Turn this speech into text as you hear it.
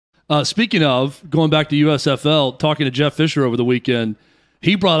Speaking of, going back to USFL, talking to Jeff Fisher over the weekend,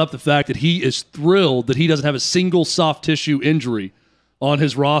 he brought up the fact that he is thrilled that he doesn't have a single soft tissue injury on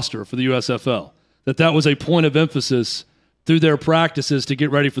his roster for the USFL. That was a point of emphasis through their practices to get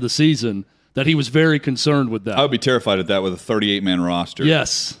ready for the season, that he was very concerned with that. I would be terrified at that with a 38-man roster.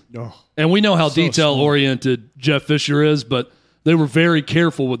 Yes. Oh, and we know how detail-oriented Jeff Fisher is, but they were very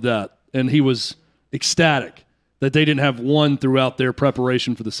careful with that, and he was ecstatic that they didn't have one throughout their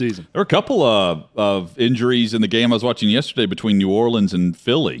preparation for the season. There were a couple of injuries in the game I was watching yesterday between New Orleans and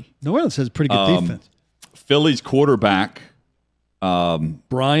Philly. New Orleans has pretty good defense. Philly's quarterback.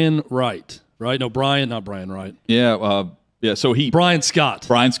 Brian Wright, right? No, not Brian Wright. Yeah, so Brian Scott.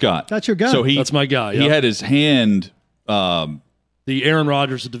 That's your guy. So that's my guy. He had his hand. The Aaron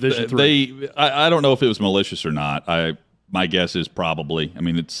Rodgers of Division III. I don't know if it was malicious or not. My guess is probably. I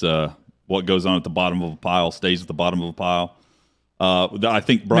mean, it's what goes on at the bottom of a pile stays at the bottom of a pile. I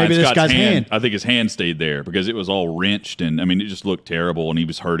think Brian Scott's hand. I think his hand stayed there because it was all wrenched, and I mean, it just looked terrible, and he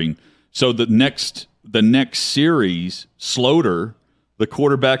was hurting. So the next series, Sloter, the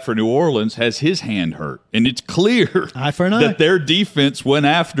quarterback for New Orleans, has his hand hurt. And it's clear that their defense went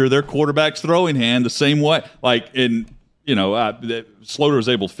after their quarterback's throwing hand the same way. Sloter was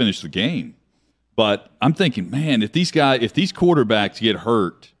able to finish the game. But I'm thinking, man, if these quarterbacks get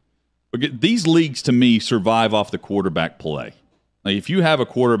hurt, these leagues to me survive off the quarterback play. Like if you have a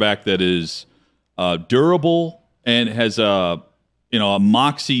quarterback that is durable and has a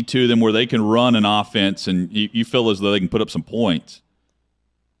moxie to them where they can run an offense and you feel as though they can put up some points,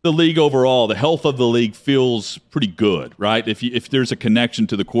 the league overall, the health of the league feels pretty good, right? If there's a connection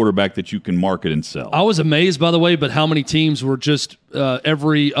to the quarterback that you can market and sell. I was amazed, by the way, but how many teams were just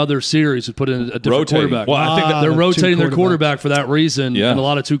every other series would put in a different quarterback. Well, I think they're rotating their quarterback for that reason in a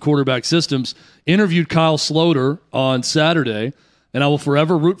lot of two-quarterback systems. Interviewed Kyle Sloter on Saturday, and I will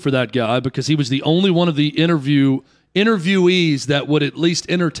forever root for that guy because he was the only one of the interviewees that would at least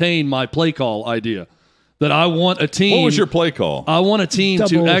entertain my play call idea. That I want a team. What was your play call? I want a team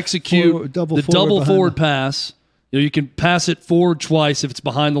to execute the double forward pass. You can pass it forward twice if it's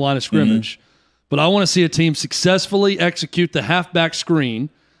behind the line of scrimmage. But I want to see a team successfully execute the halfback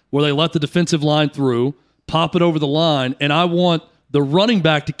screen where they let the defensive line through, pop it over the line, and I want the running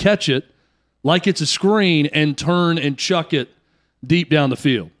back to catch it like it's a screen and turn and chuck it deep down the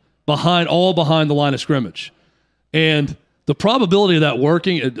field, behind the line of scrimmage. And the probability of that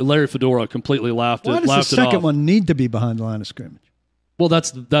working, Larry Fedora completely laughed it off. Why does the second one need to be behind the line of scrimmage? Well,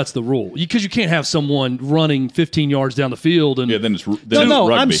 that's the rule. Because you can't have someone running 15 yards down the field. And then it's rugby.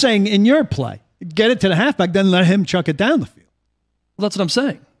 I'm saying in your play, get it to the halfback, then let him chuck it down the field. Well, that's what I'm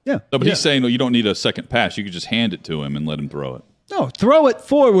saying. Yeah. No, but he's saying, you don't need a second pass. You could just hand it to him and let him throw it. No, throw it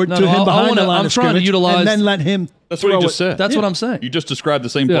forward to him behind the line of scrimmage, and then let him That's what he just said. That's what I'm saying. You just described the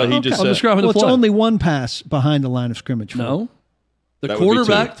same play he just said. I'm describing the play. It's only one pass behind the line of scrimmage. No. The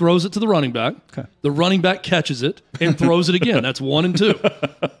quarterback throws it to the running back. Okay. The running back catches it and throws it again. That's 1 and 2.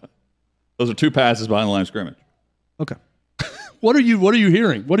 Those are 2 passes behind the line of scrimmage. Okay. What are you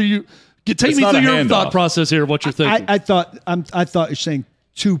hearing? Take me through your thought process here of what you're thinking. I thought you're saying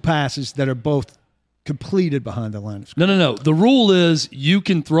 2 passes that are both completed behind the line of scrimmage. No. The rule is you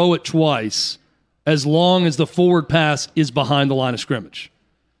can throw it twice as long as the forward pass is behind the line of scrimmage.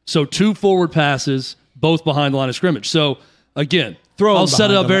 So 2 forward passes, both behind the line of scrimmage. So again, I'll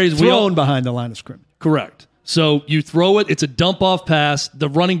set it up thrown behind the line of scrimmage. Correct. So you throw it, it's a dump-off pass. The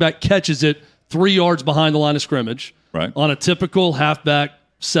running back catches it 3 yards behind the line of scrimmage on a typical halfback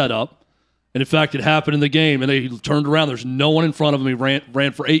setup. And, in fact, it happened in the game, and they turned around. There's no one in front of him. He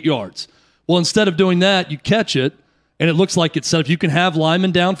ran for 8 yards. Well, instead of doing that, you catch it, and it looks like it's set up. You can have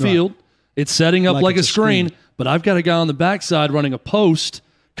linemen downfield. Right. It's setting up like a screen, but I've got a guy on the backside running a post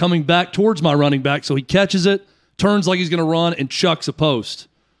coming back towards my running back, so he catches it, turns like he's going to run, and chucks a post.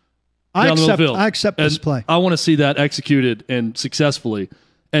 I accept this play. I want to see that executed and successfully.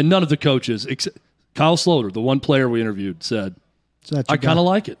 And none of the coaches, Kyle Sloter, the one player we interviewed, said, I kind of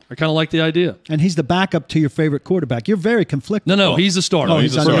like it. I kind of like the idea. And he's the backup to your favorite quarterback. You're very conflicted. No, he's the starter.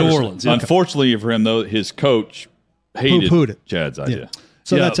 He's for New Orleans. Yeah. Unfortunately for him, though, his coach hated Chad's idea. Yeah.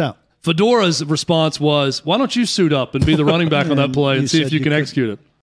 So that's out. Fedora's response was, why don't you suit up and be the running back on that play and see if you can execute it?